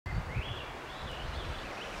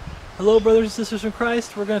Hello brothers and sisters in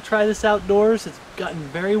Christ. We're going to try this outdoors. It's gotten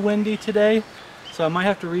very windy today, so I might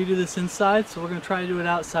have to redo this inside, so we're going to try to do it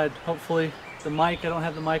outside. Hopefully the mic, I don't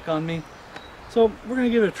have the mic on me. So we're going to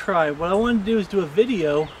give it a try. What I want to do is do a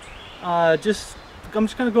video. I'm just going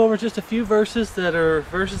to go over just a few verses that are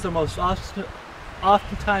most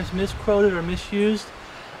oftentimes misquoted or misused,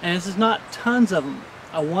 and this is not tons of them.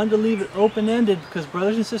 I wanted to leave it open-ended because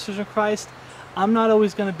brothers and sisters in Christ, I'm not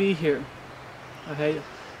always going to be here. Okay,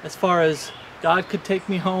 as far as God could take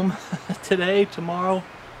me home today, tomorrow,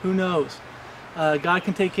 who knows? God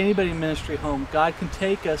can take anybody in ministry home. God can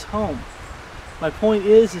take us home. My point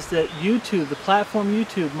is that YouTube, the platform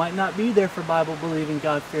YouTube, might not be there for Bible-believing,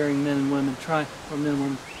 God-fearing men and women,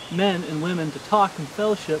 men and women to talk and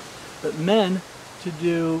fellowship, but men to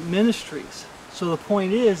do ministries. So the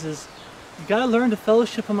point is you got to learn to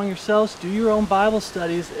fellowship among yourselves, do your own Bible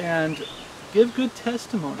studies, and give good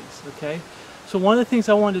testimonies. Okay. So one of the things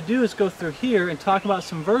I wanted to do is go through here and talk about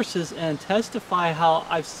some verses and testify how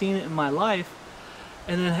I've seen it in my life,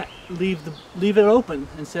 and then leave it open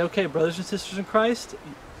and say, okay, brothers and sisters in Christ,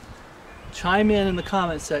 chime in the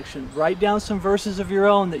comment section. Write down some verses of your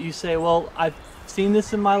own that you say, well, I've seen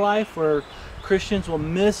this in my life where Christians will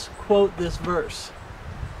misquote this verse.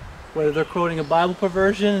 Whether they're quoting a Bible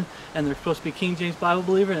perversion and they're supposed to be King James Bible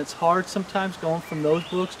believer, and it's hard sometimes going from those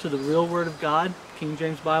books to the real Word of God, King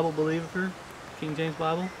James Bible believer, King James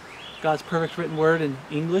Bible, God's perfect written word in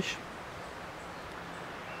English.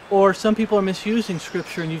 Or some people are misusing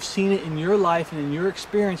Scripture, and you've seen it in your life and in your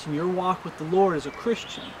experience in your walk with the Lord as a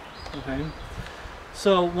Christian. Okay.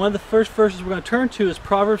 So one of the first verses we're going to turn to is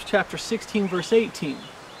Proverbs chapter 16, verse 18.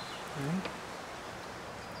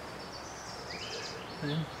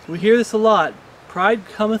 Okay. We hear this a lot. Pride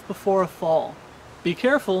cometh before a fall. Be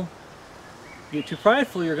careful. If you get too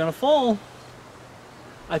prideful, you're going to fall.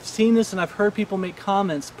 I've seen this and I've heard people make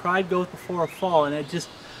comments, pride goeth before a fall, and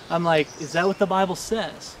I'm like, is that what the Bible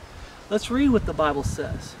says? Let's read what the Bible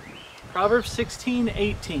says. Proverbs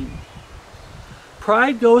 16:18.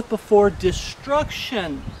 Pride goeth before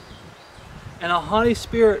destruction, and a haughty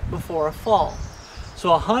spirit before a fall.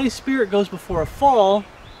 So a haughty spirit goes before a fall,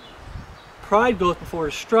 pride goeth before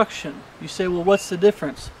destruction. You say, well, what's the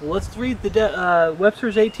difference? Well, let's read the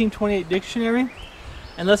Webster's 1828 dictionary,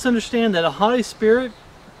 and let's understand that a haughty spirit,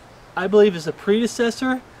 I believe, is a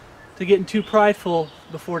predecessor to getting too prideful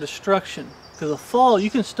before destruction. Because a fall, you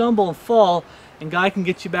can stumble and fall, and God can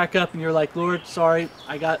get you back up, and you're like, Lord, sorry,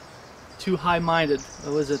 I got too high-minded.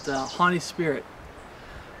 Or was it a haughty spirit?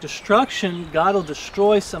 Destruction, God will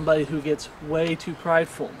destroy somebody who gets way too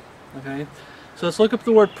prideful. Okay, so let's look up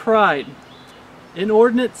the word pride.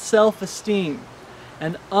 Inordinate self-esteem,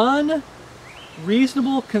 an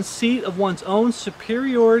unreasonable conceit of one's own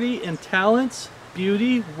superiority in talents,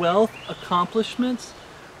 beauty, wealth, accomplishments,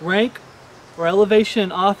 rank, or elevation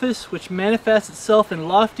in office, which manifests itself in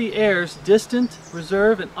lofty airs, distant,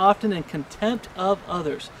 reserved, and often in contempt of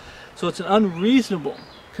others. So it's an unreasonable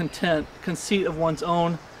conceit of one's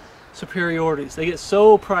own superiorities. They get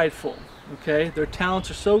so prideful. Okay, their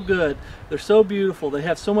talents are so good, they're so beautiful, they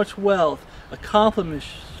have so much wealth,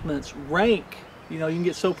 accomplishments, rank. You know, you can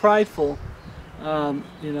get so prideful. You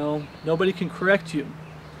know, nobody can correct you.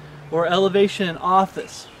 Or elevation in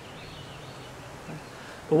office.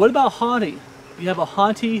 But what about haughty? You have a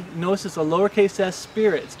haughty, notice it's a lowercase s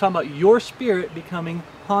spirit. It's talking about your spirit becoming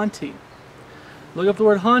haughty. Look up the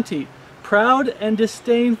word haughty. Proud and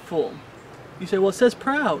disdainful. You say, well, it says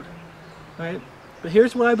proud. Right? But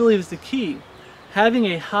here's what I believe is the key. Having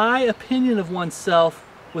a high opinion of oneself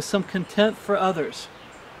with some contempt for others.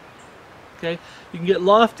 Okay? You can get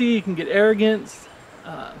lofty, you can get arrogant,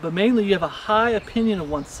 but mainly you have a high opinion of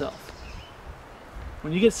oneself.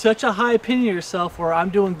 When you get such a high opinion of yourself where I'm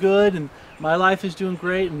doing good and my life is doing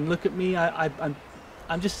great and look at me, I'm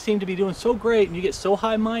just seem to be doing so great, and you get so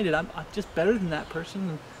high-minded, I'm just better than that person.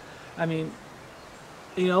 And, I mean,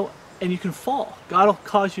 you know, and you can fall. God will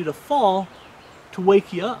cause you to fall to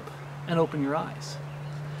wake you up and open your eyes.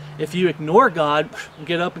 If you ignore God,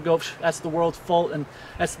 get up and go, that's the world's fault, and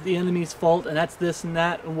that's the enemy's fault, and that's this and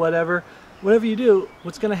that and whatever you do,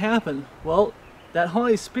 what's going to happen? Well, that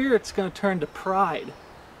Holy Spirit's going to turn to pride,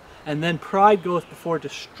 and then pride goeth before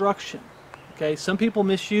destruction. Okay, some people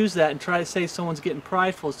misuse that and try to say someone's getting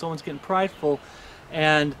prideful,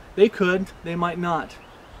 and they might not.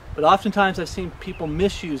 But oftentimes I've seen people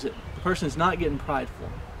misuse it. The person is not getting prideful.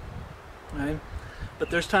 Right? But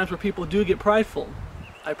there's times where people do get prideful.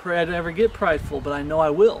 I pray I never get prideful, but I know I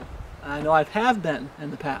will. I know I have been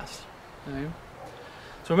in the past. Okay?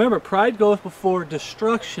 So remember, pride goes before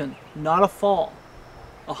destruction, not a fall.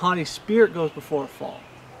 A haughty spirit goes before a fall.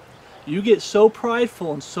 You get so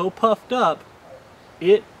prideful and so puffed up,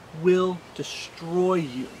 it will destroy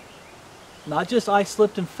you. Not just I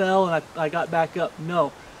slipped and fell and I got back up.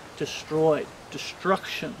 No, destroyed.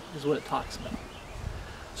 Destruction is what it talks about.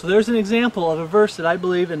 So there's an example of a verse that I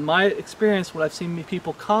believe, in my experience, what I've seen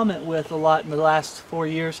people comment with a lot in the last 4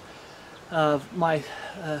 years of my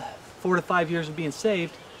 4 to 5 years of being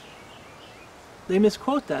saved. They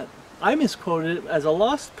misquote that. I misquoted it as a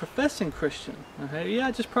lost professing Christian. Okay, yeah,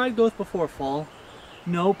 just pride goeth before a fall.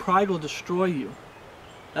 No, pride will destroy you.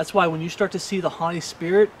 That's why when you start to see the haughty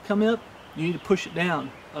spirit come up, you need to push it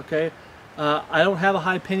down. Okay, I don't have a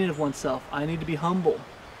high opinion of oneself. I need to be humble.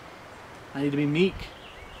 I need to be meek.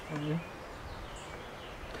 Okay.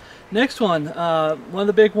 Next one of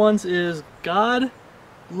the big ones is God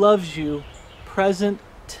loves you, present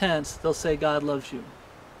tense. They'll say God loves you.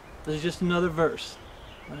 This is just another verse.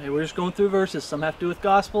 Okay, we're just going through verses. Some have to do with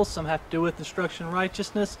gospel, some have to do with instruction in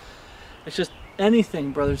righteousness. It's just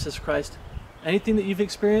anything, brothers and sisters in Christ. Anything that you've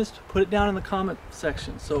experienced, put it down in the comment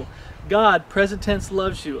section. So God, present tense,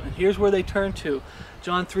 loves you. And here's where they turn to.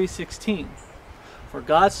 John 3:16. For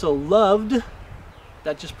God so loved,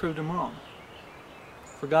 that just proved him wrong.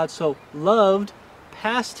 For God so loved,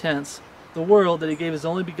 past tense, the world, that he gave his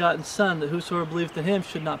only begotten Son, that whosoever believeth in him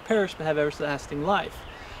should not perish but have everlasting life.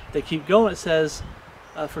 They keep going, it says,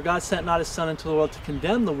 for God sent not his Son into the world to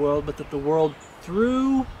condemn the world, but that the world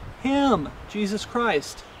through him, Jesus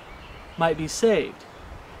Christ, might be saved.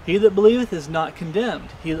 He that believeth is not condemned.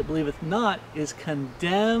 He that believeth not is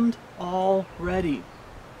condemned already.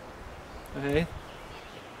 Okay?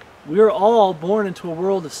 We are all born into a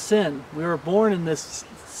world of sin. We are born in this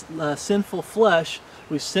sinful flesh.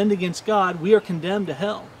 We've sinned against God. We are condemned to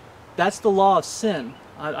hell. That's the law of sin.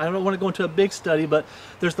 I don't want to go into a big study, but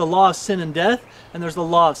there's the law of sin and death, and there's the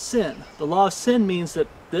law of sin. The law of sin means that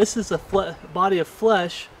this is a body of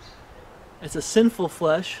flesh. It's a sinful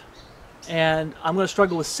flesh, and I'm going to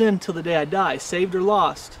struggle with sin till the day I die, saved or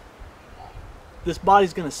lost. This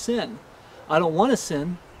body's going to sin. I don't want to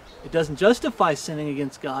sin. It doesn't justify sinning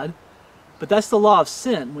against God, but that's the law of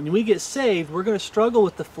sin. When we get saved, we're going to struggle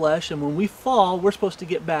with the flesh, and when we fall, we're supposed to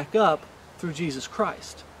get back up through Jesus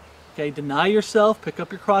Christ. Okay, deny yourself, pick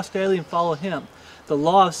up your cross daily, and follow him. The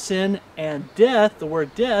law of sin and death, the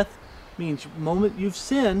word death, means the moment you've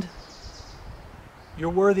sinned, you're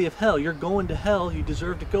worthy of hell. You're going to hell. You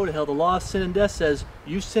deserve to go to hell. The law of sin and death says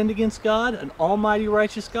you sinned against God, an almighty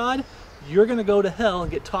righteous God, you're going to go to hell and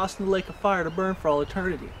get tossed in the lake of fire to burn for all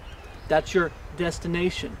eternity. That's your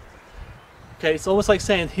destination. Okay, it's almost like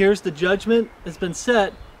saying, here's the judgment that's been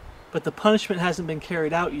set, but the punishment hasn't been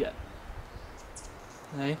carried out yet.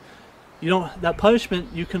 Okay? That punishment,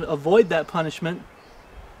 you can avoid that punishment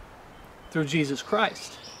through Jesus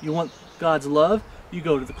Christ. You want God's love, you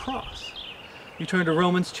go to the cross. You turn to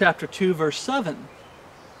Romans chapter 2, verse 7.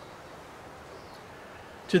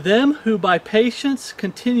 To them who by patience,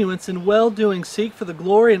 continuance in well-doing seek for the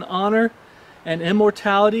glory and honor and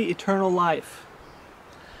immortality, eternal life.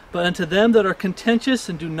 But unto them that are contentious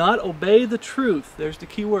and do not obey the truth, there's the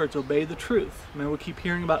key words, obey the truth. Remember, we keep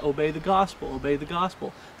hearing about obey the gospel, obey the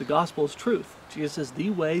gospel. The gospel is truth. Jesus is the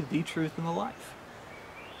way, the truth, and the life.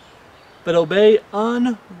 But obey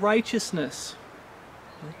unrighteousness,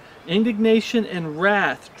 indignation and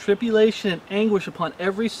wrath, tribulation and anguish upon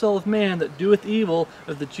every soul of man that doeth evil,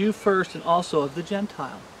 of the Jew first and also of the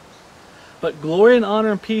Gentile. But glory and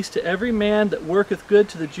honor and peace to every man that worketh good,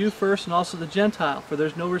 to the Jew first and also the Gentile, for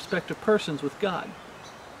there's no respect of persons with God.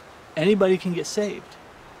 Anybody can get saved.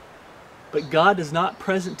 But God does not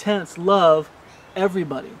present tense love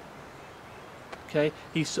everybody. Okay?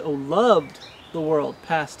 He so loved the world,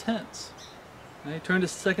 past tense. Okay? Turn to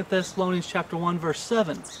 2 Thessalonians chapter 1, verse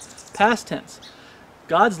 7. Past tense.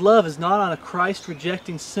 God's love is not on a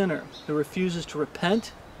Christ-rejecting sinner who refuses to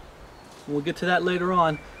repent. We'll get to that later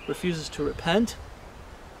on. Refuses to repent,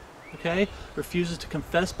 okay? Refuses to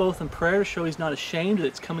confess both in prayer to show he's not ashamed, that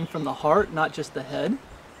it's coming from the heart, not just the head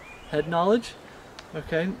knowledge,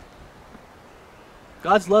 okay?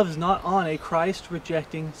 God's love is not on a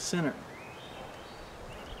Christ-rejecting sinner.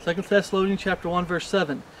 2 Thessalonians chapter 1, verse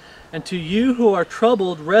 7. And to you who are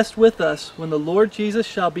troubled, rest with us when the Lord Jesus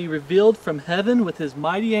shall be revealed from heaven with his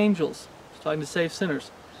mighty angels. He's talking to save sinners.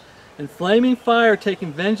 In flaming fire,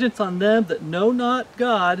 taking vengeance on them that know not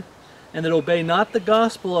God, and that obey not the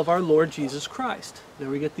gospel of our Lord Jesus Christ. There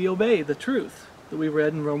we get the obey, the truth, that we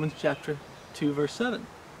read in Romans chapter 2, verse 7.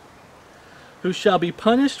 Who shall be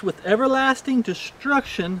punished with everlasting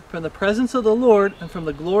destruction from the presence of the Lord and from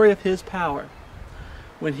the glory of his power,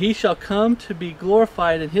 when he shall come to be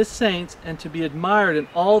glorified in his saints and to be admired in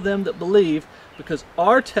all them that believe, because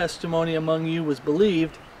our testimony among you was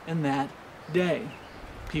believed in that day.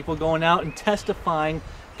 People going out and testifying,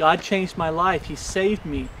 God changed my life. He saved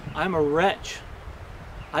me. I'm a wretch.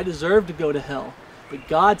 I deserve to go to hell, but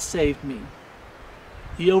God saved me.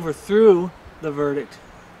 He overthrew the verdict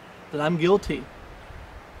that I'm guilty.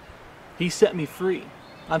 He set me free.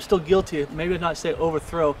 I'm still guilty. Maybe not say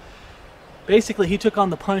overthrow. Basically, he took on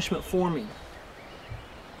the punishment for me.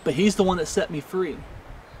 But he's the one that set me free.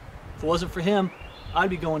 If it wasn't for him, I'd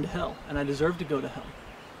be going to hell, and I deserve to go to hell.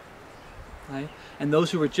 Right? And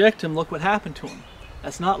those who reject him, look what happened to him.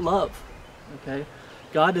 That's not love. Okay?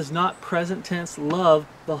 God does not present tense love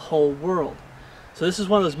the whole world. So this is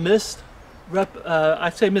one of those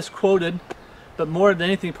I'd say misquoted, but more than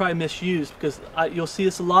anything probably misused, because you'll see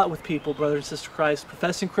this a lot with people, brothers and sisters in Christ,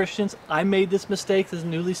 professing Christians. I made this mistake as a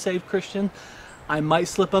newly saved Christian. I might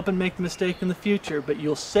slip up and make the mistake in the future, but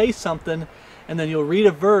you'll say something and then you'll read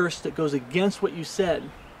a verse that goes against what you said.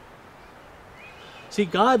 See,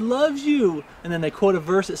 God loves you, and then they quote a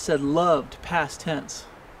verse that said loved, past tense,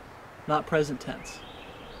 not present tense.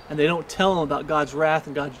 And they don't tell them about God's wrath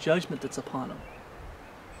and God's judgment that's upon them.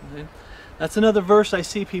 Okay? That's another verse I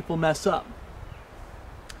see people mess up.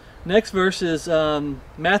 Next verse is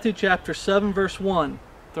Matthew chapter 7, verse 1.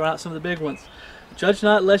 Throwing out some of the big ones. Judge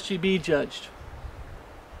not lest ye be judged.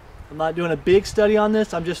 I'm not doing a big study on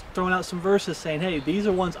this. I'm just throwing out some verses saying, hey, these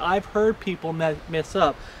are ones I've heard people mess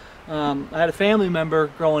up. I had a family member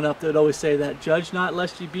growing up that would always say that, judge not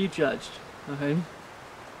lest ye be judged. Okay?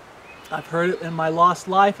 I've heard it in my lost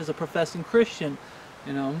life as a professing Christian,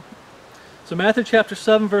 you know. So Matthew chapter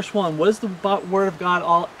 7, verse 1, what does the Word of God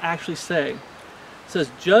all actually say? It says,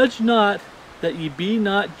 judge not that ye be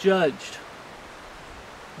not judged.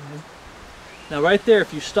 Okay? Now right there,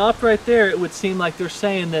 if you stopped right there, it would seem like they're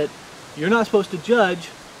saying that you're not supposed to judge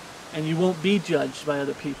and you won't be judged by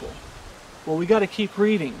other people. Well, we got to keep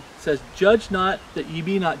reading. It says, judge not that ye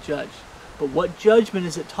be not judged. But what judgment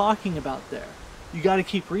is it talking about there? You got to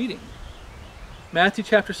keep reading. Matthew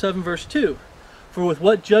chapter 7, verse 2. For with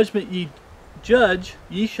what judgment ye judge,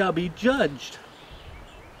 ye shall be judged.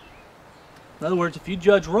 In other words, if you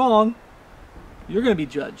judge wrong, you're going to be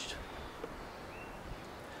judged.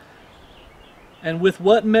 And with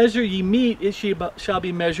what measure ye meet, it shall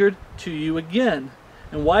be measured to you again.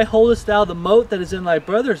 And why holdest thou the mote that is in thy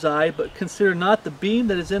brother's eye, but consider not the beam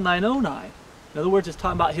that is in thine own eye? In other words, it's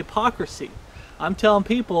talking about hypocrisy. I'm telling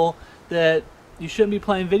people that you shouldn't be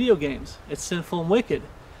playing video games. It's sinful and wicked.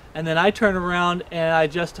 And then I turn around and I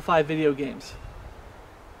justify video games.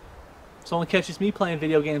 Someone catches me playing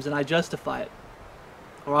video games and I justify it.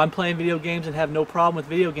 Or I'm playing video games and have no problem with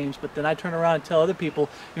video games, but then I turn around and tell other people,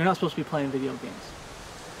 you're not supposed to be playing video games.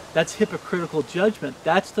 That's hypocritical judgment.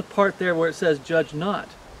 That's the part there where it says, judge not.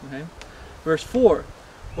 Okay? Verse 4,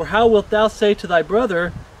 or how wilt thou say to thy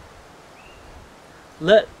brother,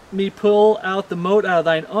 let me pull out the mote out of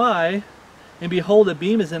thine eye, and behold, a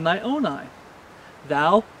beam is in thy own eye?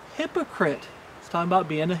 Thou hypocrite. It's talking about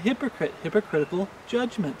being a hypocrite, hypocritical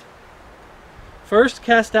judgment. First,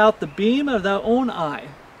 cast out the beam of thy own eye.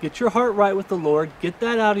 Get your heart right with the Lord. Get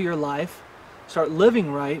that out of your life. Start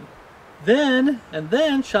living right. Then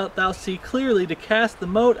shalt thou see clearly to cast the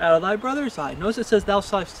mote out of thy brother's eye. Notice it says thou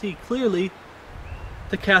shalt see clearly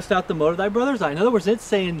to cast out the mote of thy brother's eye. In other words, it's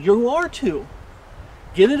saying you are to.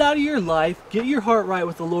 Get it out of your life. Get your heart right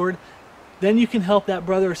with the Lord. Then you can help that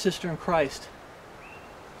brother or sister in Christ.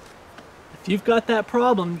 If you've got that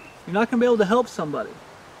problem, you're not going to be able to help somebody.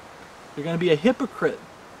 You're going to be a hypocrite.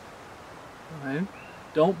 Right?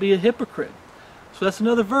 Don't be a hypocrite. So that's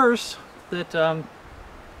another verse that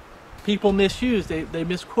people misuse. They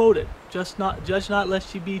misquote it. Judge not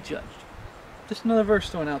lest ye be judged. Just another verse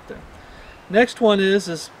thrown out there. Next one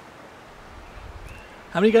is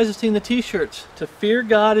how many of you guys have seen the t-shirts? To fear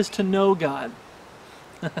God is to know God.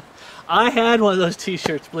 I had one of those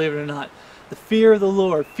t-shirts, believe it or not. The fear of the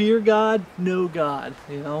Lord. Fear God, know God.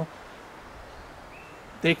 You know.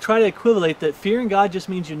 They try to equivalate that fearing God just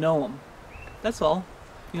means you know Him. That's all.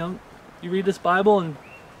 You know, you read this Bible and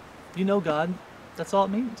you know God. That's all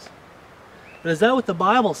it means. But is that what the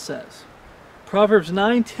Bible says? Proverbs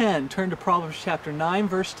 9:10. Turn to Proverbs chapter 9,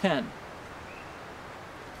 verse 10.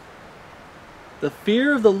 The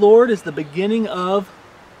fear of the Lord is the beginning of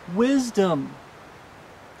wisdom.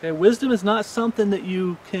 Okay, wisdom is not something that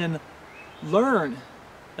you can learn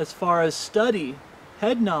as far as study.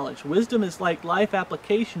 Head knowledge. Wisdom is like life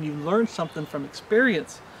application. You learn something from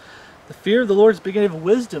experience. The fear of the Lord is the beginning of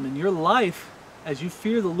wisdom. In your life, as you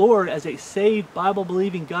fear the Lord as a saved,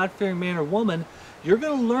 Bible-believing, God-fearing man or woman, you're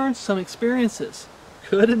going to learn some experiences,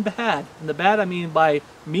 good and bad. And the bad I mean by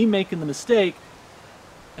me making the mistake,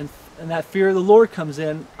 and that fear of the Lord comes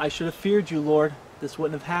in. I should have feared you, Lord. this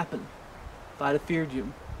wouldn't have happened if I'd have feared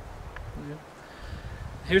you. Okay.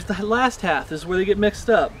 Here's the last half. This is where they get mixed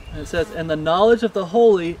up. And it says, and the knowledge of the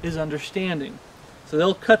holy is understanding. So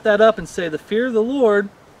they'll cut that up and say the fear of the Lord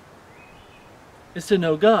is to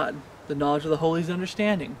know God. The knowledge of the holy is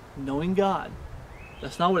understanding, knowing God.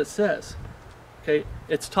 That's not what it says. Okay,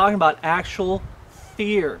 it's talking about actual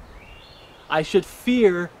fear. I should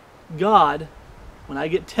fear God when I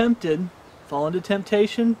get tempted, fall into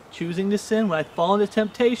temptation, choosing to sin. When I fall into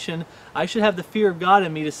temptation, I should have the fear of God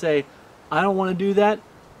in me to say, I don't want to do that.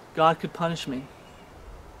 God could punish me.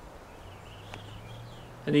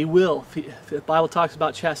 And He will. If the Bible talks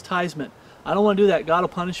about chastisement, I don't want to do that. God will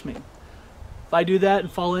punish me. If I do that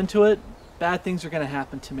and fall into it, bad things are going to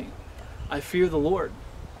happen to me. I fear the Lord.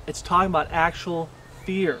 It's talking about actual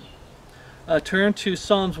fear. Turn to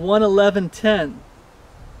Psalms 111:10.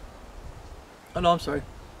 Oh no, I'm sorry.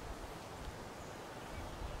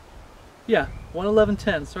 Yeah,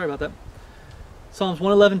 111:10. Sorry about that. Psalms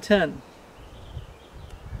 111:10.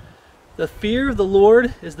 The fear of the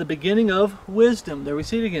Lord is the beginning of wisdom. There we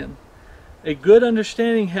see it again. A good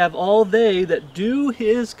understanding have all they that do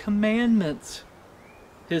His commandments.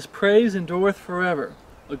 His praise endureth forever.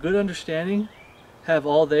 A good understanding have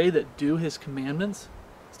all they that do His commandments.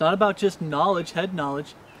 It's not about just knowledge, head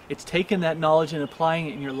knowledge. It's taking that knowledge and applying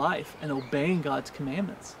it in your life and obeying God's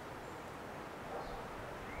commandments.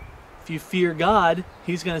 If you fear God,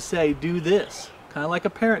 He's going to say, do this. Kind of like a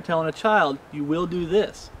parent telling a child, you will do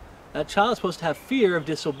this. That child is supposed to have fear of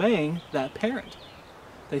disobeying that parent.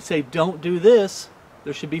 They say, don't do this.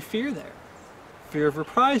 There should be fear there. Fear of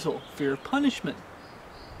reprisal, fear of punishment,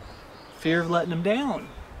 fear of letting them down.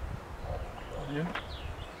 Yeah.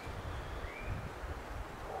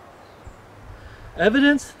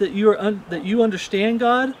 Evidence that you understand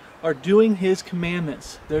God are doing His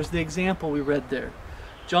commandments. There's the example we read there.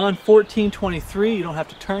 John 14:23. You don't have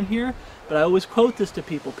to turn here, but I always quote this to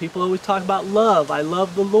people. People always talk about love. I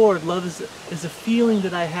love the Lord. Love is a feeling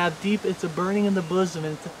that I have deep. It's a burning in the bosom,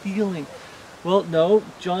 and it's a feeling. Well, no.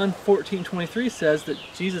 John 14:23 says that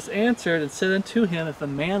Jesus answered and said unto him, if a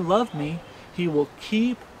man love me, he will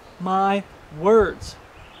keep my words.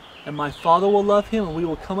 And my Father will love him, and we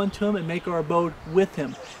will come unto him and make our abode with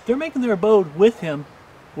him. If they're making their abode with him,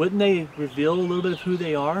 wouldn't they reveal a little bit of who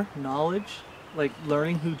they are? Knowledge? Like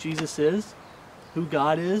learning who Jesus is? Who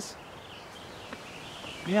God is?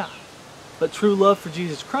 Yeah. But true love for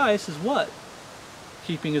Jesus Christ is what?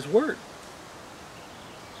 Keeping His word.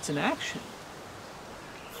 It's an action.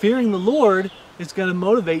 Fearing the Lord is going to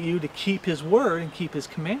motivate you to keep His word and keep His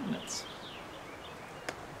commandments.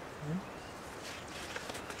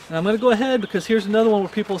 And I'm going to go ahead because here's another one where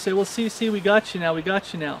people say, well, see, we got you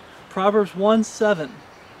now. Proverbs 1:7. Go ahead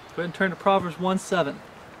and turn to Proverbs 1:7.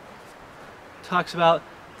 Talks about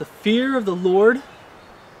the fear of the Lord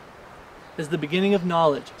is the beginning of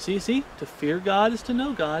knowledge. See, to fear God is to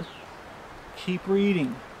know God. Keep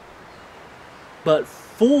reading. But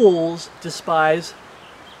fools despise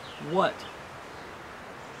what?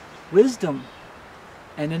 Wisdom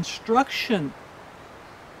and instruction.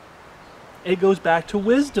 It goes back to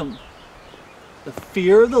wisdom. The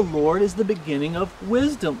fear of the Lord is the beginning of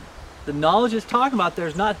wisdom. The knowledge it's talking about there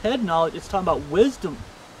is not head knowledge, it's talking about wisdom.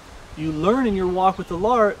 You learn in your walk with the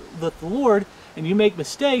Lord, and you make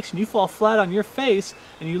mistakes, and you fall flat on your face,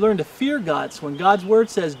 and you learn to fear God. So when God's word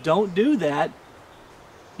says, don't do that,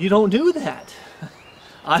 you don't do that.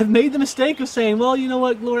 I've made the mistake of saying, well, you know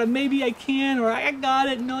what, Lord, maybe I can, or I got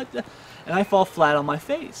it, and I fall flat on my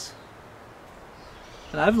face.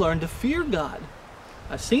 And I've learned to fear God.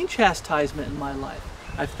 I've seen chastisement in my life.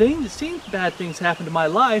 I've seen bad things happen to my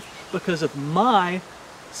life because of my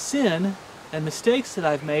sin and mistakes that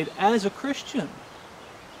I've made as a Christian.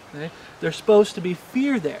 Okay? There's supposed to be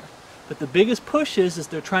fear there. But the biggest push is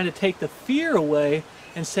they're trying to take the fear away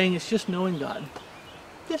and saying it's just knowing God.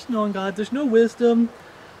 Just knowing God. There's no wisdom,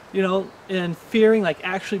 in fearing, like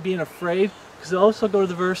actually being afraid. Because they also go to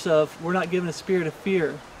the verse of, we're not given a spirit of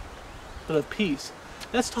fear, but of peace.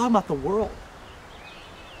 That's talking about the world.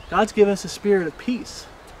 God's given us a spirit of peace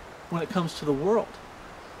when it comes to the world.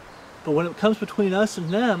 But when it comes between us and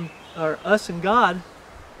them, or us and God,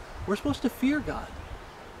 we're supposed to fear God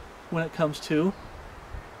when it comes to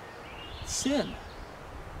sin,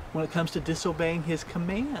 when it comes to disobeying His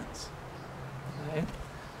commands. Okay?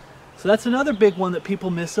 So that's another big one that people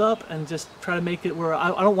miss up and just try to make it where I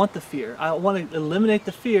don't want the fear. I want to eliminate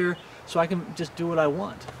the fear so I can just do what I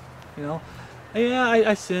want. Yeah,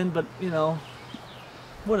 I sinned, but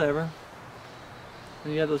whatever.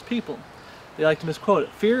 And you have those people. They like to misquote it.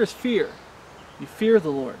 Fear is fear. You fear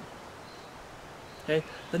the Lord. Okay.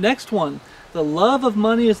 The next one. The love of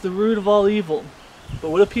money is the root of all evil.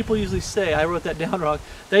 But what do people usually say? I wrote that down wrong.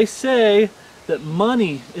 They say that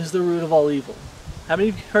money is the root of all evil. How many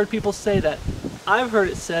of you heard people say that? I've heard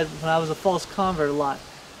it said when I was a false convert a lot.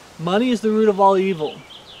 Money is the root of all evil.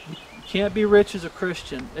 You can't be rich as a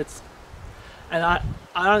Christian. And I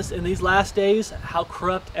honestly, in these last days, how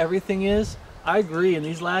corrupt everything is, I agree. In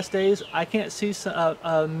these last days, I can't see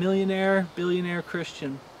a millionaire, billionaire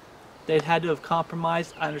Christian. They'd had to have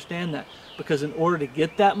compromised. I understand that. Because in order to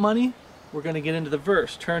get that money, we're going to get into the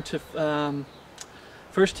verse. Turn to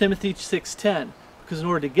 1 Timothy 6:10. Because in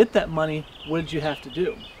order to get that money, what did you have to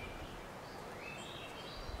do?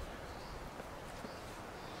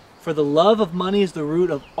 For the love of money is the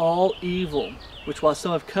root of all evil, which while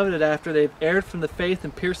some have coveted after, they've erred from the faith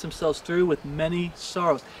and pierced themselves through with many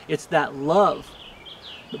sorrows. It's that love.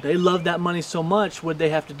 But they loved that money so much, what did they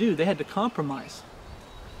have to do? They had to compromise.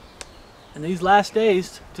 In these last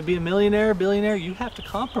days, to be a millionaire, billionaire, you have to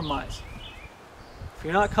compromise. If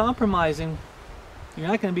you're not compromising, you're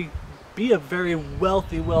not going to be a very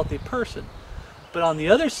wealthy person. But on the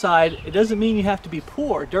other side, it doesn't mean you have to be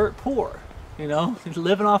poor, dirt poor. You know,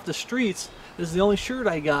 living off the streets, this is the only shirt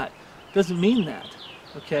I got. Doesn't mean that,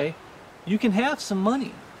 okay? You can have some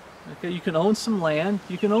money, okay? You can own some land,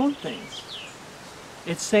 you can own things.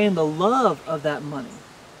 It's saying the love of that money.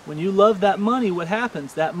 When you love that money, what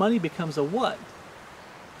happens? That money becomes a what?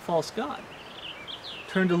 False god.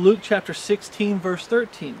 Turn to Luke chapter 16, verse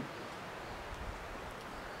 13.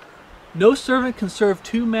 No servant can serve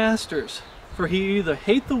two masters, for he either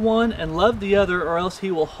hate the one and love the other, or else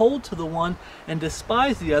he will hold to the one and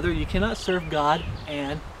despise the other. You cannot serve God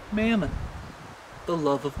and mammon, the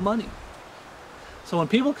love of money. So when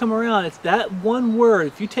people come around, it's that one word.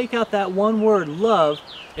 If you take out that one word, love,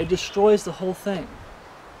 it destroys the whole thing.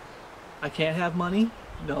 I can't have money?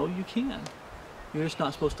 No, you can. You're just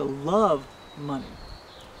not supposed to love money.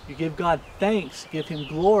 You give God thanks, give Him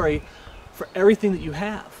glory for everything that you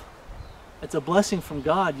have. It's a blessing from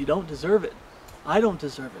God. You don't deserve it. I don't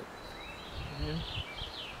deserve it. Okay?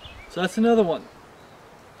 So that's another one.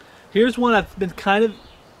 Here's one I've been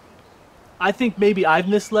I think maybe I've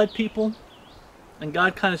misled people, and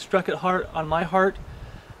God kind of struck it hard on my heart.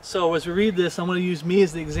 So as we read this, I'm going to use me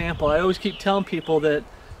as the example. I always keep telling people that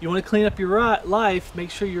you want to clean up your life, make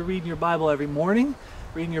sure you're reading your Bible every morning,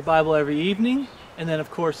 reading your Bible every evening, and then of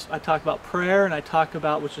course I talk about prayer, and I talk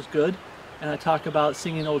about, which is good, and I talk about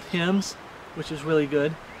singing old hymns, which is really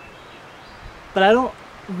good. But I don't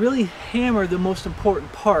really hammer the most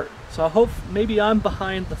important part. So I hope maybe I'm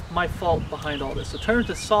behind my fault behind all this. So turn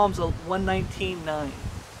to Psalms 119:9. Right?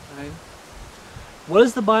 What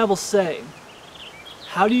does the Bible say?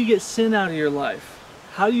 How do you get sin out of your life?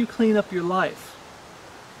 How do you clean up your life?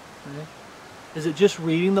 Right? Is it just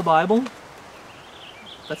reading the Bible?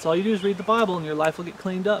 That's all you do is read the Bible and your life will get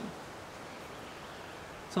cleaned up.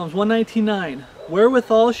 Psalms 119:9.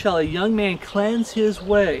 Wherewithal shall a young man cleanse his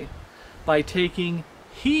way? By taking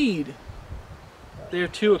heed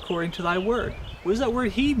thereto according to thy word. What does that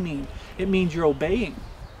word heed mean? It means you're obeying.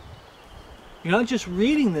 You're not just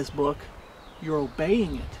reading this book, you're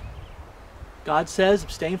obeying it. God says,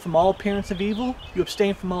 abstain from all appearance of evil. You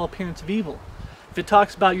abstain from all appearance of evil. If it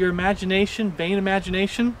talks about your imagination, vain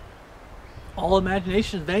imagination, all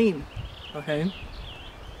imagination is vain. Okay?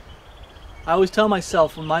 I always tell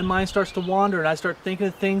myself when my mind starts to wander and I start thinking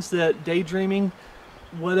of things that daydreaming,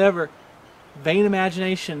 whatever, vain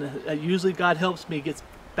imagination, usually God helps me, gets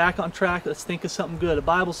back on track. Let's think of something good, a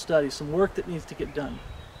Bible study, some work that needs to get done.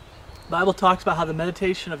 The Bible talks about how the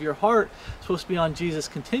meditation of your heart is supposed to be on Jesus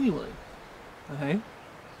continually. Okay?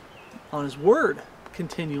 On His Word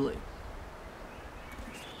continually.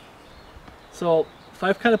 So if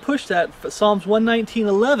I've kind of pushed that, Psalms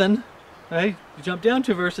 119:11, right? You jump down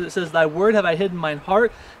 2 verses, it says, Thy word have I hid in mine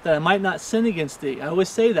heart, that I might not sin against thee. I always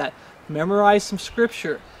say that. Memorize some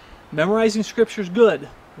scripture. Memorizing scripture is good.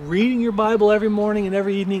 Reading your Bible every morning and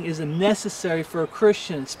every evening is necessary for a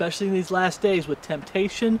Christian, especially in these last days with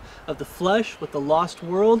temptation of the flesh, with the lost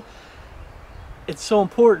world. It's so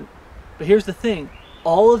important. But here's the thing.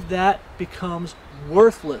 All of that becomes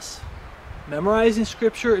worthless. Memorizing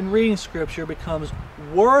scripture and reading scripture becomes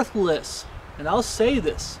worthless. And I'll say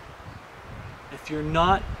this. If you're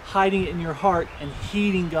not hiding it in your heart and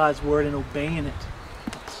heeding God's word and obeying it,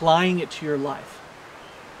 applying it to your life.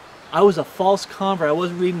 I was a false convert. I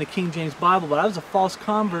wasn't reading the King James Bible, but I was a false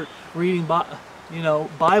convert reading,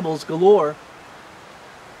 Bibles galore.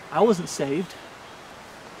 I wasn't saved.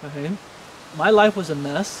 Okay? My life was a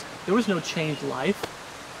mess. There was no changed life.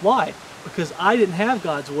 Why? Because I didn't have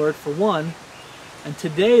God's word, for one. And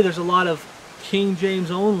today there's a lot of King James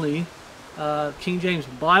only, King James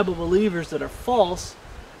Bible believers that are false,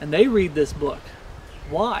 and they read this book.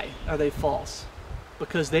 Why are they false?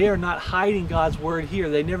 Because they are not hiding God's word here.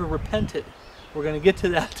 They never repented. We're going to get to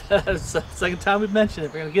that. It's the second time we've mentioned it.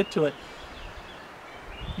 We're going to get to it.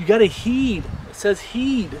 You got to heed. It says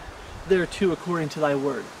heed thereto according to thy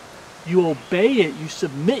word. You obey it. You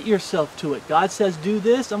submit yourself to it. God says do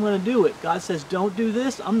this, I'm going to do it. God says don't do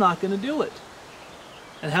this, I'm not going to do it.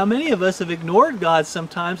 And how many of us have ignored God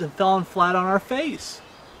sometimes and fallen flat on our face?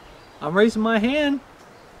 I'm raising my hand.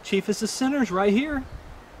 Chiefest of sinners right here.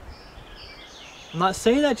 I'm not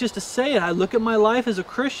saying that just to say it. I look at my life as a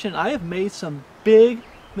Christian. I have made some big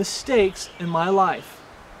mistakes in my life.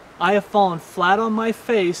 I have fallen flat on my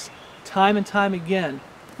face time and time again.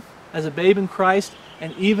 As a babe in Christ,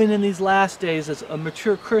 and even in these last days as a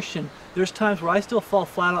mature Christian, there's times where I still fall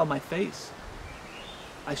flat on my face.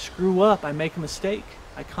 I screw up. I make a mistake.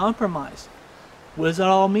 I compromise. What does that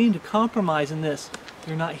all mean to compromise in this?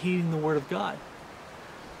 You're not heeding the Word of God.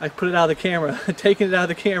 I put it out of the camera, taking it out of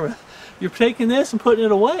the camera. You're taking this and putting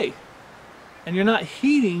it away. And you're not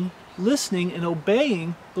heeding, listening, and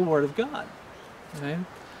obeying the Word of God. Okay?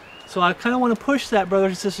 So I kind of want to push that,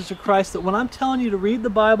 brothers and sisters of Christ, that when I'm telling you to read the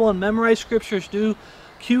Bible and memorize Scriptures, do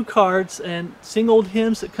cue cards and sing old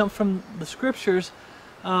hymns that come from the Scriptures,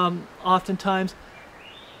 oftentimes,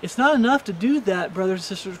 it's not enough to do that, brothers and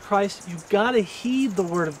sisters of Christ. You've got to heed the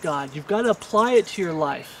Word of God. You've got to apply it to your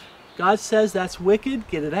life. God says that's wicked,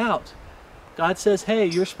 get it out. God says, hey,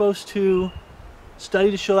 you're supposed to study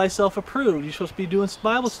to show thyself approved. You're supposed to be doing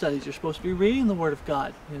Bible studies. You're supposed to be reading the Word of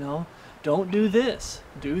God, you know. Don't do this,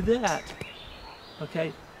 do that.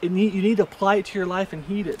 Okay? You need to apply it to your life and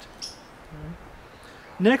heed it. Okay.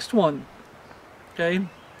 Next one. Okay?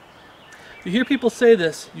 You hear people say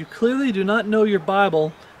this, you clearly do not know your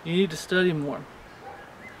Bible, you need to study more.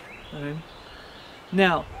 Okay?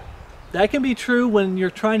 Now, that can be true when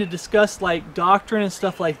you're trying to discuss like doctrine and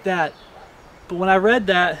stuff like that. But when I read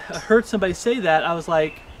that, I heard somebody say that, I was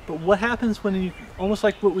like, but what happens when you, almost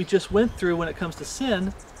like what we just went through when it comes to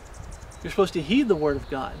sin, you're supposed to heed the Word of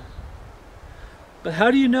God. But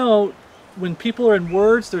how do you know when people are in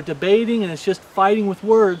words, they're debating and it's just fighting with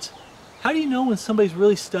words, how do you know when somebody's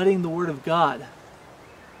really studying the Word of God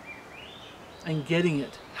and getting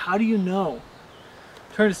it? How do you know?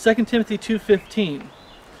 Turn to 2 Timothy 2:15.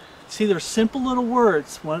 See, they're simple little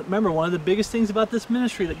words. Remember, one of the biggest things about this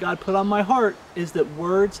ministry that God put on my heart is that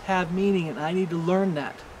words have meaning, and I need to learn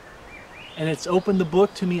that. And it's opened the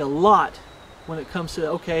book to me a lot when it comes to,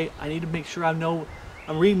 okay, I need to make sure I know,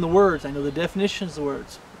 I'm reading the words, I know the definitions of the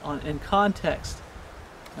words in context.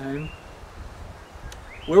 Okay.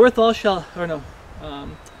 Wherewithal shall,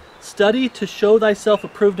 study to show thyself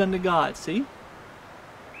approved unto God. See?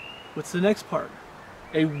 What's the next part?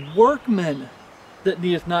 A workman that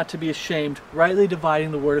needeth not to be ashamed, rightly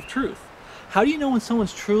dividing the word of truth. How do you know when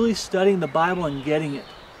someone's truly studying the Bible and getting it?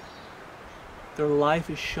 Their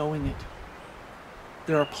life is showing it.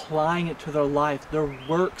 They're applying it to their life. Their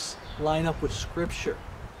works line up with Scripture.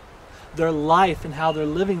 Their life and how they're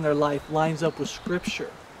living their life lines up with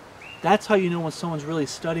Scripture. That's how you know when someone's really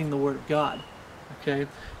studying the Word of God. Okay?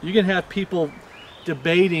 You can have people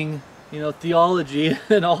debating, theology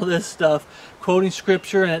and all this stuff, quoting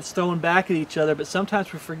Scripture, and it's thrown back at each other, but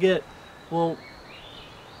sometimes we forget, well,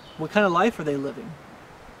 what kind of life are they living?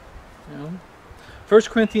 1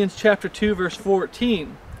 Corinthians chapter 2, verse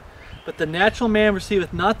 14. But the natural man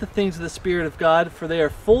receiveth not the things of the Spirit of God, for they are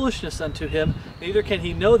foolishness unto him, neither can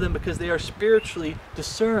he know them, because they are spiritually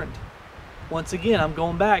discerned. Once again, I'm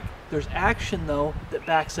going back. There's action, though, that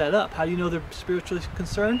backs that up. How do you know they're spiritually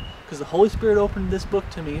concerned? Because the Holy Spirit opened this book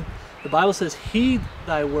to me. The Bible says, heed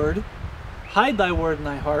thy word, hide thy word in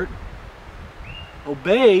thy heart,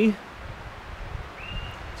 obey.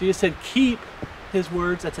 Jesus said, keep his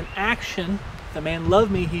words. That's an action. If a man love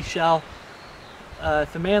me, he shall...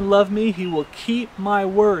 if a man love me, he will keep my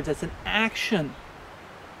words. That's an action.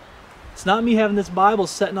 It's not me having this Bible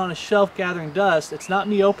sitting on a shelf gathering dust. It's not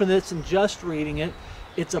me opening this and just reading it.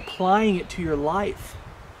 It's applying it to your life.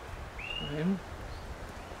 Okay?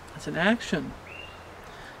 It's an action.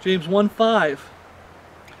 James 1:5.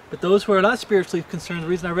 But those who are not spiritually concerned, the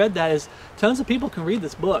reason I read that is tons of people can read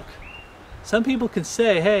this book. Some people can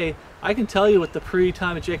say, hey, I can tell you what the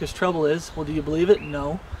pre-time of Jacob's trouble is. Well, do you believe it?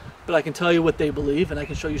 No. But I can tell you what they believe, and I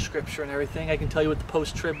can show you Scripture and everything. I can tell you what the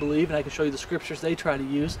post-trib believe, and I can show you the Scriptures they try to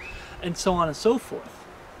use, and so on and so forth.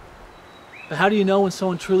 But how do you know when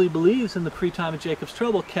someone truly believes in the pre-time of Jacob's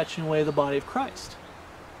trouble catching away the body of Christ?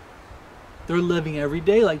 They're living every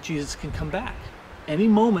day like Jesus can come back any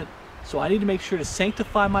moment. So I need to make sure to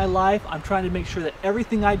sanctify my life. I'm trying to make sure that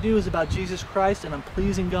everything I do is about Jesus Christ, and I'm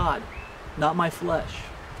pleasing God, not my flesh.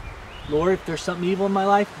 Lord, if there's something evil in my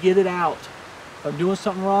life, get it out. If I'm doing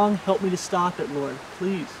something wrong, help me to stop it, Lord,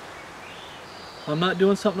 please. If I'm not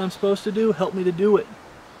doing something I'm supposed to do, help me to do it.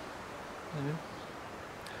 Amen.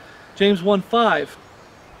 James 1:5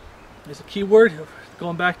 is a key word,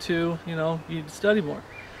 going back to, you need to study more.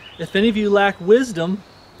 If any of you lack wisdom,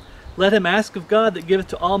 let him ask of God that giveth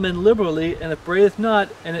to all men liberally, and upbraideth not,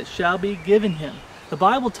 and it shall be given him. The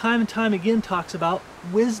Bible time and time again talks about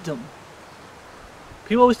wisdom.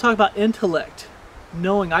 People always talk about intellect,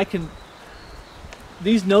 knowing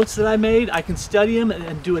these notes that I made, I can study them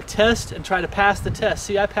and do a test and try to pass the test.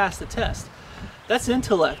 See, I passed the test. That's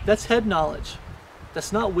intellect, that's head knowledge.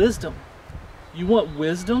 That's not wisdom. You want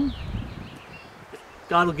wisdom?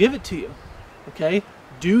 God will give it to you, okay?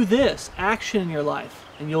 Do this, action in your life,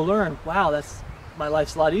 and you'll learn, wow, my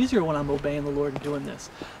life's a lot easier when I'm obeying the Lord and doing this.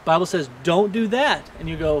 The Bible says, don't do that. And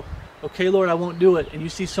you go, okay, Lord, I won't do it. And you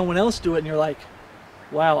see someone else do it, and you're like,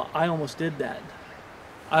 wow, I almost did that.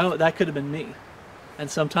 That could have been me. And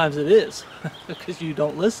sometimes it is, because you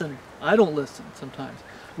don't listen. I don't listen sometimes.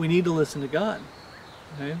 We need to listen to God.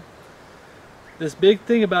 Okay? This big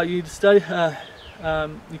thing about you need to study,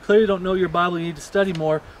 you clearly don't know your Bible, you need to study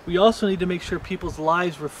more. We also need to make sure people's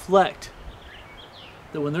lives reflect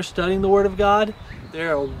that when they're studying the Word of God,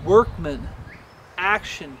 they're a workman,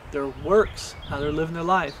 action, their works, how they're living their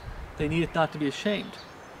life. They need it not to be ashamed.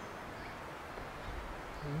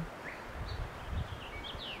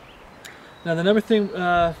 Now the number thing,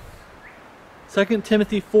 2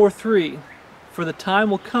 Timothy 4:3, for the time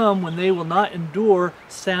will come when they will not endure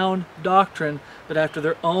sound doctrine, but after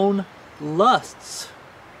their own lusts.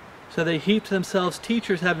 So they heap to themselves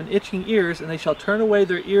teachers having itching ears, and they shall turn away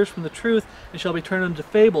their ears from the truth, and shall be turned unto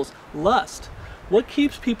fables. Lust. What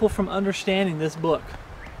keeps people from understanding this book?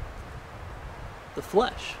 The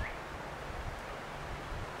flesh.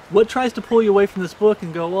 What tries to pull you away from this book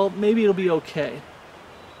and go, well, maybe it'll be okay?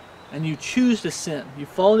 And you choose to sin. You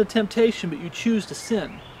fall into temptation, but you choose to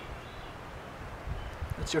sin.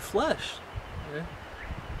 It's your flesh. Okay?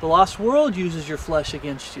 The lost world uses your flesh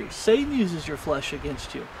against you. Satan uses your flesh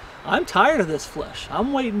against you. I'm tired of this flesh.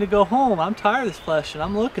 I'm waiting to go home. I'm tired of this flesh, and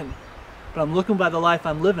I'm looking. But I'm looking by the life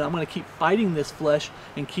I'm living. I'm going to keep fighting this flesh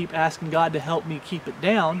and keep asking God to help me keep it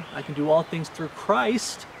down. I can do all things through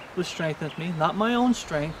Christ, who strengthens me, not my own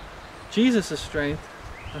strength. Jesus' strength.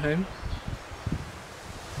 Okay?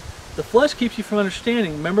 The flesh keeps you from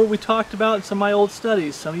understanding. Remember we talked about in some of my old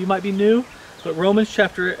studies. Some of you might be new, but Romans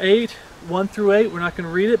chapter 8, 1 through 8, we're not going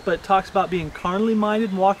to read it, but it talks about being carnally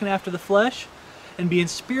minded and walking after the flesh, and being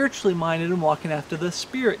spiritually minded and walking after the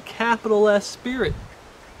Spirit, capital S Spirit.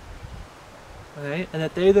 Okay? And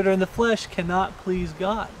that they that are in the flesh cannot please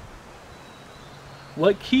God.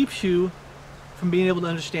 What keeps you from being able to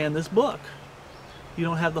understand this book? You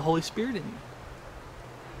don't have the Holy Spirit in you.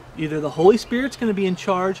 Either the Holy Spirit's going to be in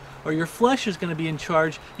charge, or your flesh is going to be in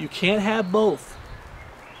charge. You can't have both.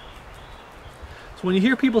 So when you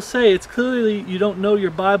hear people say it's clearly you don't know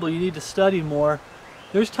your Bible, you need to study more,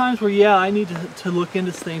 there's times where, yeah, I need to look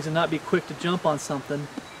into things and not be quick to jump on something.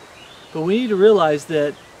 But we need to realize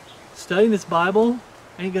that studying this Bible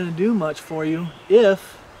ain't going to do much for you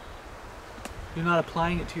if you're not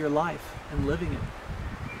applying it to your life and living it.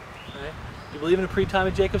 Right? You believe in a pre-time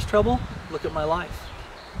of Jacob's trouble? Look at my life.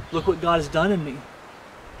 Look what God has done in me.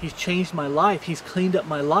 He's changed my life. He's cleaned up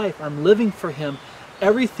my life. I'm living for Him.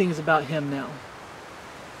 Everything is about Him now.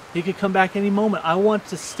 He could come back any moment. I want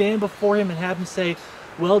to stand before Him and have Him say,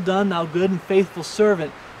 well done, thou good and faithful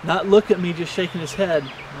servant. Not look at me just shaking His head.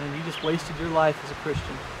 Man, you just wasted your life as a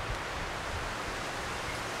Christian.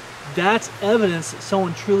 That's evidence that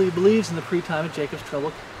someone truly believes in the pre-time of Jacob's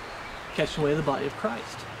trouble catching away the body of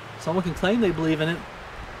Christ. Someone can claim they believe in it,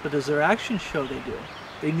 but does their actions show they do?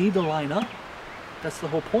 They need to line up. That's the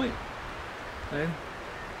whole point. Okay?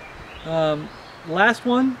 Last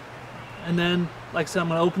one, and then, like I said, I'm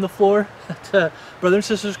going to open the floor to brothers and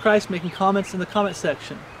sisters in Christ making comments in the comment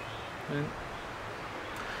section. Okay?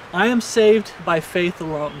 I am saved by faith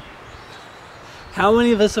alone. How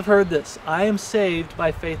many of us have heard this? I am saved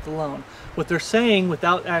by faith alone. What they're saying,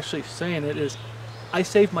 without actually saying it, is, I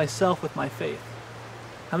saved myself with my faith.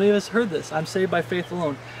 How many of us heard this? I'm saved by faith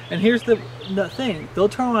alone. And here's the thing. They'll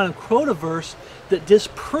turn around and quote a verse that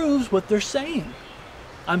disproves what they're saying.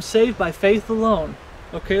 I'm saved by faith alone.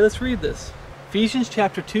 Okay, let's read this. Ephesians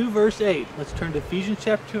chapter 2, verse 8. Let's turn to Ephesians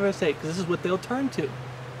chapter 2, verse 8, because this is what they'll turn to.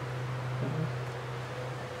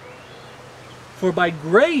 For by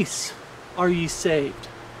grace are ye saved.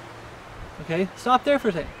 Okay, stop there for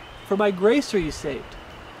a second. For by grace are ye saved.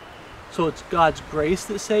 So it's God's grace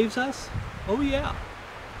that saves us? Oh yeah.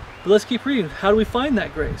 But let's keep reading. How do we find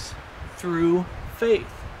that grace? Through faith.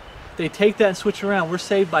 They take that and switch around. We're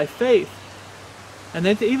saved by faith. And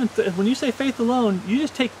then when you say faith alone, you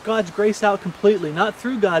just take God's grace out completely, not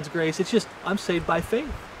through God's grace. It's just, I'm saved by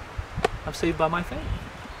faith. I'm saved by my faith.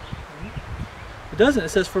 It doesn't. It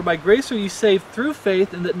says, for by grace are you saved through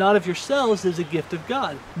faith, and that not of yourselves is a gift of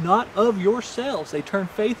God. Not of yourselves. They turn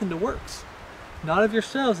faith into works. Not of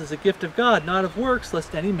yourselves is a gift of God, not of works,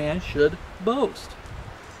 lest any man should boast.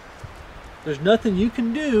 There's nothing you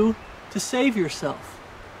can do to save yourself.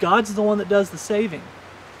 God's the one that does the saving.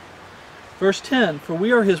 Verse 10, for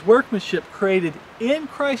we are his workmanship, created in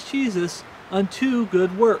Christ Jesus unto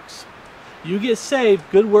good works. You get saved,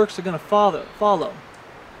 good works are going to follow.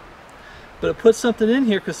 But it puts something in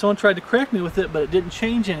here because someone tried to correct me with it, but it didn't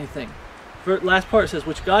change anything. Last part says,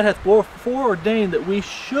 which God hath foreordained that we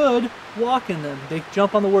should walk in them. They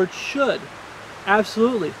jump on the word should.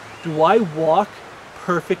 Absolutely. Do I walk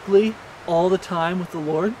perfectly all the time with the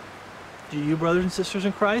Lord? Do you, brothers and sisters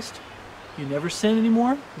in Christ? You never sin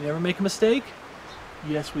anymore? You never make a mistake?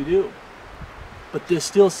 Yes, we do. But this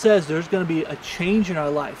still says there's going to be a change in our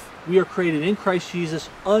life. We are created in Christ Jesus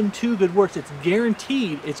unto good works. It's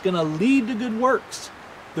guaranteed. It's going to lead to good works.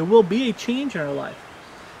 There will be a change in our life.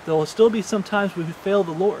 There will still be some times we fail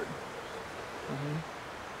the Lord.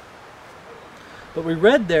 But we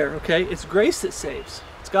read there, okay, it's grace that saves.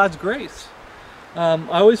 It's God's grace. I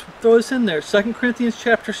always throw this in there. 2 Corinthians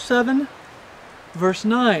chapter 7, verse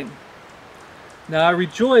 9. Now I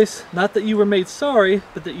rejoice, not that you were made sorry,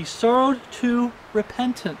 but that you sorrowed to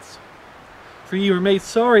repentance. For ye were made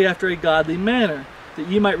sorry after a godly manner, that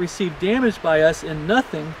ye might receive damage by us in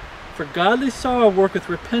nothing. For godly sorrow worketh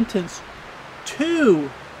repentance to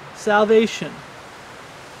salvation.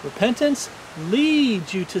 Repentance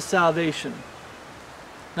leads you to salvation.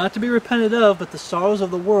 Not to be repented of, but the sorrows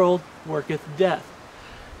of the world worketh death.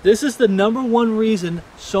 This is the number one reason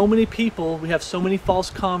so many people, we have so many false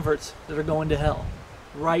converts that are going to hell.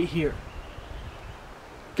 Right here.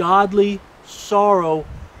 Godly sorrow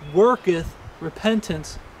worketh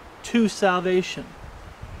repentance to salvation.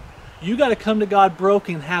 You got to come to God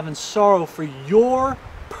broken, having sorrow for your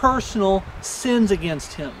personal sins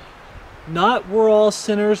against him. Not we're all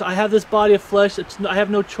sinners. I have this body of flesh. I have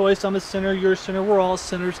no choice. I'm a sinner. You're a sinner. We're all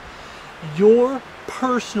sinners. Your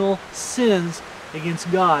personal sins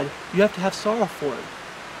against God, you have to have sorrow for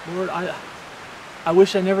it. Lord, I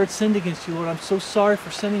wish I never had sinned against you, Lord. I'm so sorry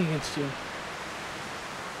for sinning against you.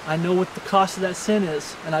 I know what the cost of that sin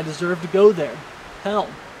is, and I deserve to go there, hell,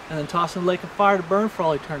 and then tossed in the lake of fire to burn for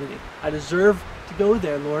all eternity. I deserve to go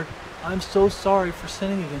there, Lord. I'm so sorry for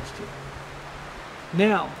sinning against you.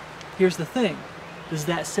 Now, here's the thing. Does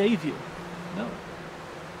that save you? No.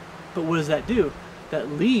 But what does that do?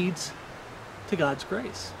 That leads to God's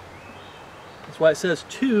grace. That's why it says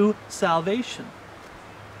to salvation.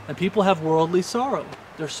 And people have worldly sorrow.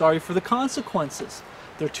 They're sorry for the consequences.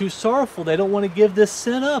 They're too sorrowful. They don't want to give this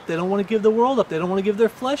sin up. They don't want to give the world up. They don't want to give their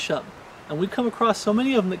flesh up. And we come across so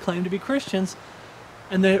many of them that claim to be Christians,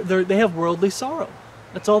 and they have worldly sorrow.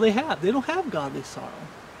 That's all they have. They don't have godly sorrow.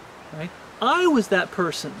 Right? I was that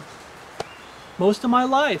person most of my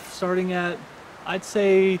life, starting at, I'd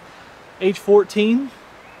say, age 14,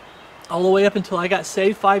 all the way up until I got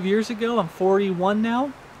saved 5 years ago. I'm 41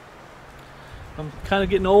 now. I'm kind of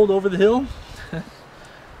getting old over the hill.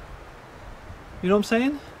 You know what I'm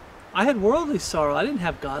saying? I had worldly sorrow. I didn't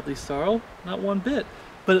have godly sorrow, not one bit.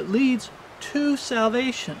 But it leads to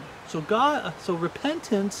salvation. So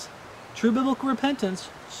repentance, true biblical repentance,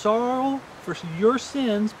 sorrow for your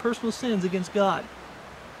sins, personal sins against God.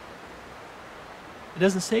 It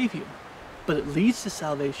doesn't save you, but it leads to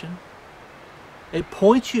salvation. It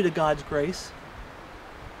points you to God's grace.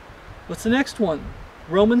 What's the next one?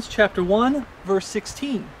 Romans chapter 1, verse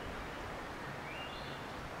 16.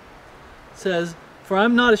 It says, for I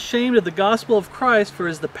am not ashamed of the gospel of Christ, for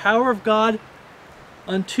it is the power of God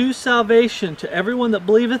unto salvation to everyone that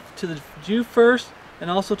believeth, to the Jew first, and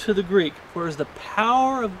also to the Greek. For it is the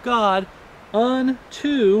power of God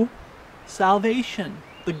unto salvation.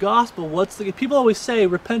 The gospel, people always say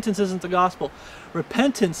repentance isn't the gospel.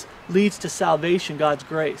 Repentance leads to salvation, God's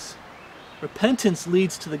grace. Repentance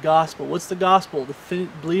leads to the gospel. What's the gospel? The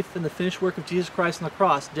belief in the finished work of Jesus Christ on the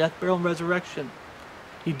cross, death, burial, and resurrection.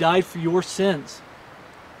 He died for your sins.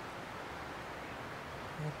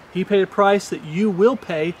 He paid a price that you will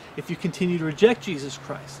pay if you continue to reject Jesus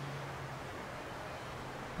Christ.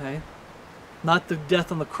 Okay? Not the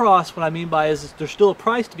death on the cross. What I mean by is there's still a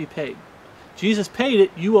price to be paid. Jesus paid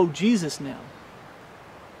it. You owe Jesus now.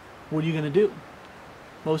 What are you going to do?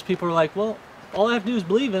 Most people are like, well, all I have to do is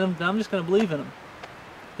believe in him, and I'm just going to believe in him.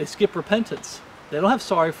 They skip repentance. They don't have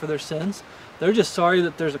sorry for their sins. They're just sorry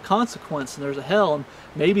that there's a consequence and there's a hell, and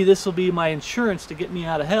maybe this will be my insurance to get me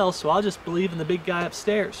out of hell, so I'll just believe in the big guy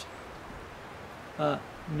upstairs.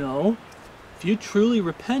 No. If you truly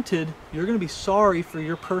repented, you're going to be sorry for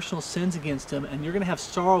your personal sins against him, and you're going to have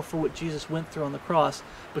sorrow for what Jesus went through on the cross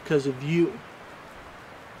because of you.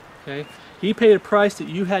 Okay? He paid a price that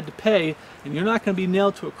you had to pay, and you're not going to be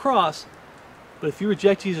nailed to a cross, but if you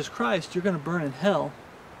reject Jesus Christ, you're going to burn in hell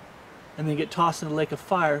and then get tossed in the lake of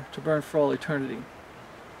fire to burn for all eternity.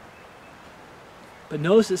 But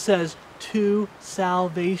notice it says, to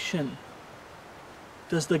salvation.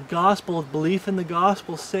 Does the gospel, belief in the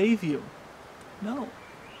gospel, save you? No.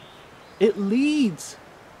 It leads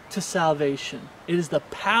to salvation. It is the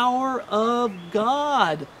power of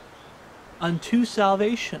God unto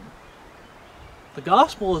salvation. The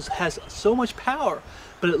gospel has so much power,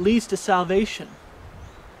 but it leads to salvation.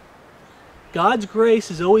 God's grace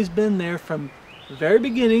has always been there from the very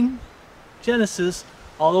beginning, Genesis,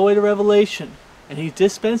 all the way to Revelation. And he's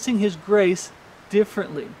dispensing his grace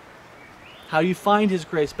differently. How you find his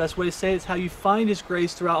grace, best way to say it is how you find his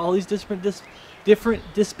grace throughout all these different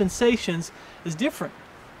dispensations is different.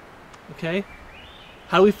 Okay?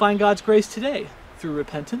 How do we find God's grace today? Through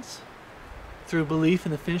repentance, through belief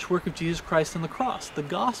in the finished work of Jesus Christ on the cross, the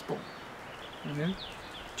gospel. Okay?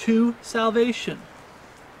 To salvation.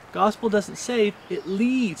 Gospel doesn't save, it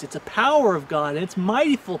leads. It's a power of God, and it's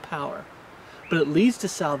mightyful power. But it leads to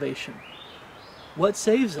salvation. What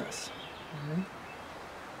saves us? Okay.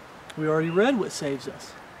 We already read what saves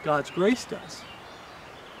us. God's grace does.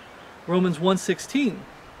 Romans 1:16.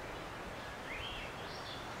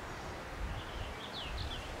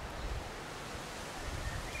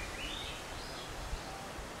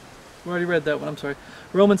 We already read that one, I'm sorry.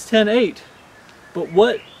 Romans 10:8. But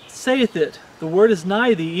what saith it? The word is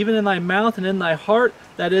nigh thee, even in thy mouth and in thy heart,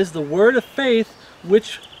 that is the word of faith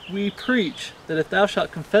which we preach, that if thou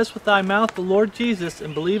shalt confess with thy mouth the Lord Jesus,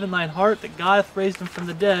 and believe in thine heart that God hath raised him from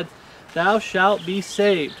the dead, thou shalt be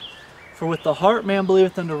saved. For with the heart man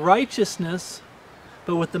believeth unto righteousness,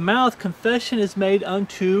 but with the mouth confession is made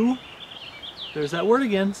unto, there's that word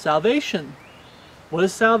again, salvation. What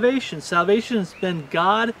is salvation? Salvation has been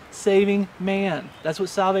God saving man. That's what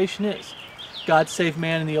salvation is. God saved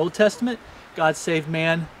man in the Old Testament. God saved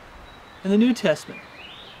man in the New Testament.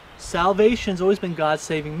 Salvation has always been God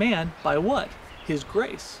saving man by what? His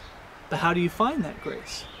grace. But how do you find that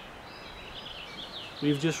grace?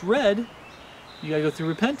 We've just read, you got to go through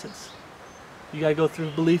repentance. You got to go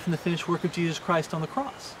through belief in the finished work of Jesus Christ on the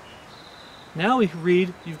cross. Now we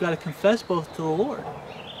read, you've got to confess both to the Lord.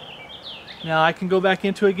 Now I can go back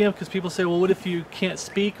into it again because people say, well, what if you can't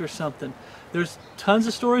speak or something? There's tons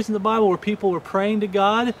of stories in the Bible where people were praying to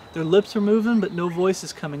God, their lips are moving, but no voice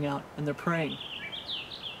is coming out, and they're praying.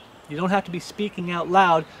 You don't have to be speaking out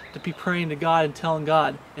loud to be praying to God and telling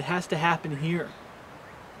God. It has to happen here.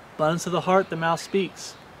 Abundance of the heart, the mouth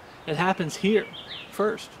speaks. It happens here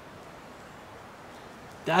first.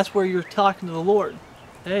 That's where you're talking to the Lord.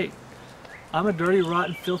 Hey, I'm a dirty,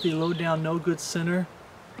 rotten, filthy, low-down, no-good sinner.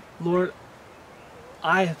 Lord,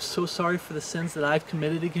 I am so sorry for the sins that I've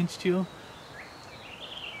committed against you.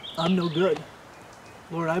 I'm no good.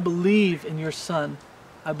 Lord, I believe in your Son.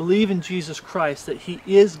 I believe in Jesus Christ, that he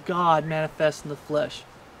is God manifest in the flesh.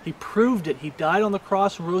 He proved it. He died on the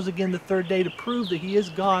cross and rose again the third day to prove that he is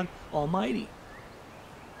God Almighty.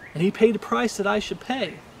 And he paid a price that I should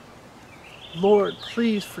pay. Lord,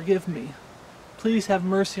 please forgive me. Please have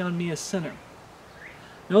mercy on me, a sinner.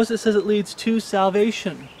 Notice it says it leads to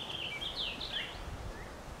salvation.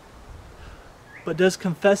 But does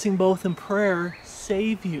confessing both in prayer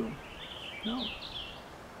save you? No.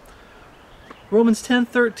 Romans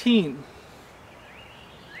 10:13.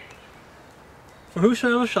 For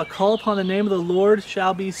whosoever shall call upon the name of the Lord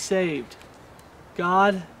shall be saved.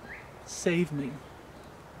 God, save me.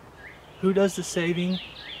 Who does the saving?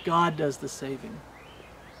 God does the saving.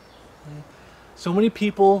 Okay. So many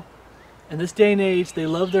people in this day and age, they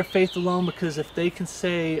love their faith alone because if they can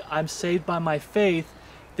say, I'm saved by my faith,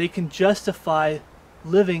 they can justify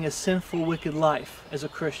living a sinful, wicked life as a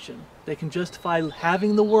Christian. They can justify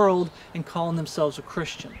having the world and calling themselves a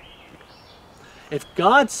Christian. If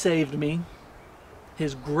God saved me,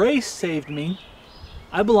 his grace saved me,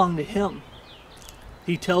 I belong to him.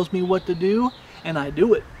 He tells me what to do, and I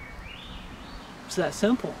do it. It's that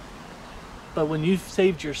simple. But when you've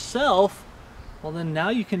saved yourself, well then now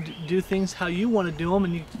you can do things how you want to do them,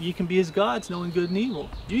 and you can be as gods, knowing good and evil.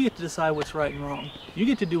 You get to decide what's right and wrong. You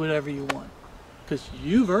get to do whatever you want. Because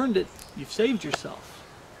you've earned it. You've saved yourself.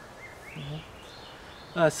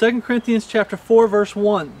 2 Corinthians chapter 4, verse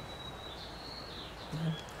 1.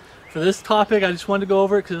 For this topic, I just wanted to go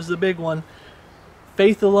over it because it was the big one.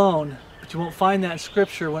 Faith alone, but you won't find that in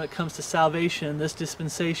Scripture when it comes to salvation in this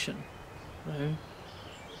dispensation. Okay?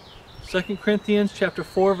 2 Corinthians chapter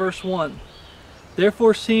 4, verse 1.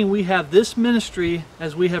 Therefore, seeing we have this ministry,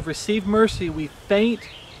 as we have received mercy, we faint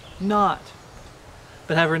not,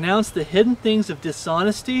 but have renounced the hidden things of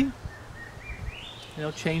dishonesty.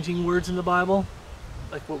 Changing words in the Bible,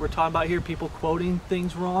 like what we're talking about here, people quoting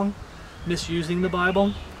things wrong, misusing the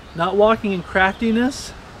Bible, not walking in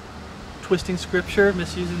craftiness, twisting Scripture,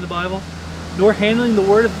 misusing the Bible, nor handling the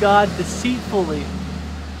Word of God deceitfully,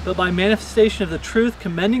 but by manifestation of the truth,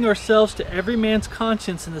 commending ourselves to every man's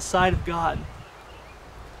conscience in the sight of God.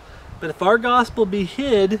 But if our gospel be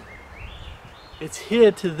hid, it's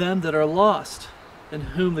hid to them that are lost, in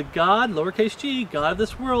whom the God, lowercase g, God of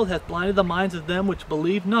this world, hath blinded the minds of them which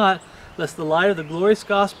believe not, lest the light of the glorious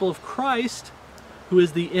gospel of Christ, who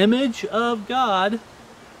is the image of God,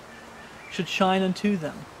 should shine unto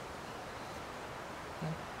them.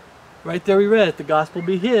 Right there we read it, the gospel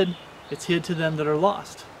be hid, it's hid to them that are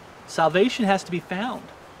lost. Salvation has to be found.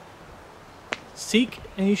 Seek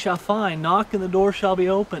and you shall find, knock and the door shall be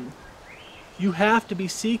opened. You have to be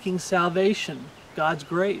seeking salvation, God's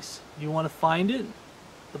grace. You want to find it?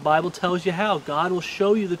 The Bible tells you how. God will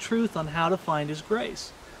show you the truth on how to find His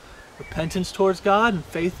grace. Repentance towards God and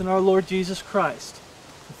faith in our Lord Jesus Christ.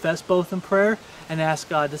 Confess both in prayer and ask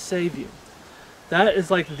God to save you. That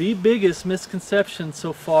is like the biggest misconception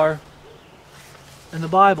so far in the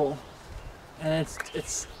Bible. And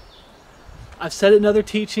I've said it in other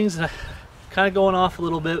teachings, and I'm kind of going off a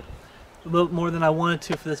little bit more than I wanted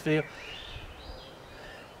to for this video.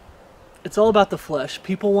 It's all about the flesh.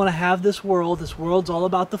 People want to have this world. This world's all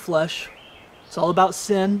about the flesh. It's all about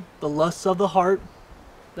sin, the lusts of the heart.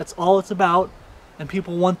 That's all it's about. And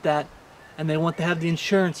people want that. And they want to have the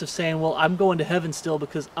insurance of saying, well, I'm going to heaven still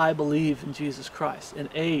because I believe in Jesus Christ. In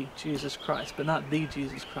a Jesus Christ, but not the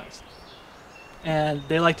Jesus Christ. And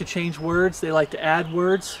they like to change words. They like to add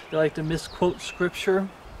words. They like to misquote Scripture.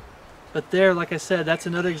 But there, like I said, that's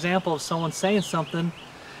another example of someone saying something,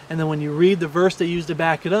 and then when you read the verse they use to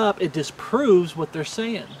back it up, it disproves what they're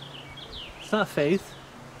saying. It's not faith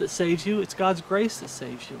that saves you. It's God's grace that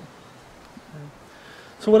saves you. Okay.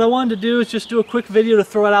 So what I wanted to do is just do a quick video to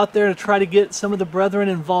throw it out there to try to get some of the brethren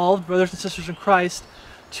involved, brothers and sisters in Christ,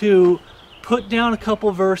 to put down a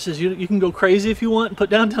couple verses. You can go crazy if you want and put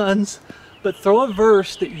down tons, but throw a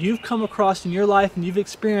verse that you've come across in your life and you've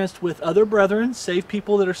experienced with other brethren, saved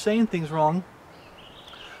people that are saying things wrong,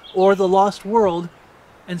 or the lost world,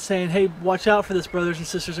 and saying, hey, watch out for this, brothers and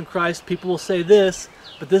sisters in Christ. People will say this,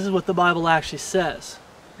 but this is what the Bible actually says.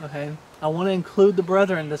 Okay? I want to include the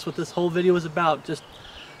brethren. That's what this whole video is about. Just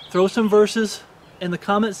throw some verses in the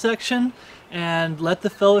comment section and let the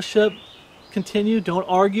fellowship continue. Don't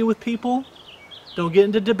argue with people. Don't get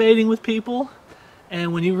into debating with people.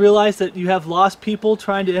 And when you realize that you have lost people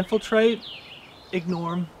trying to infiltrate,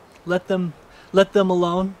 ignore them. Let them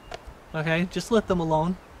alone. Okay? Just let them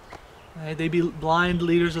alone. Okay? They be blind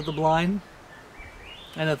leaders of the blind.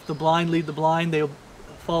 And if the blind lead the blind, they'll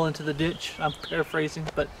fall into the ditch. I'm paraphrasing.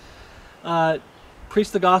 But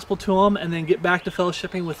preach the gospel to them and then get back to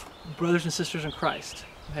fellowshipping with brothers and sisters in Christ.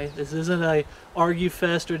 Okay? This isn't a argue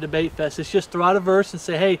fest or debate fest. It's just throw out a verse and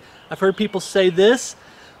say, hey, I've heard people say this,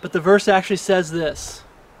 but the verse actually says this.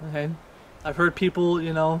 Okay? I've heard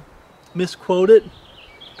people, misquote it.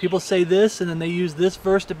 People say this and then they use this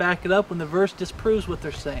verse to back it up when the verse disproves what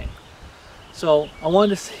they're saying. So I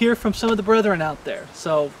wanted to hear from some of the brethren out there.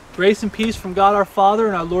 So grace and peace from God our Father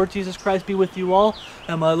and our Lord Jesus Christ be with you all.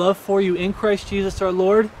 And my love for you in Christ Jesus our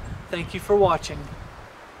Lord. Thank you for watching.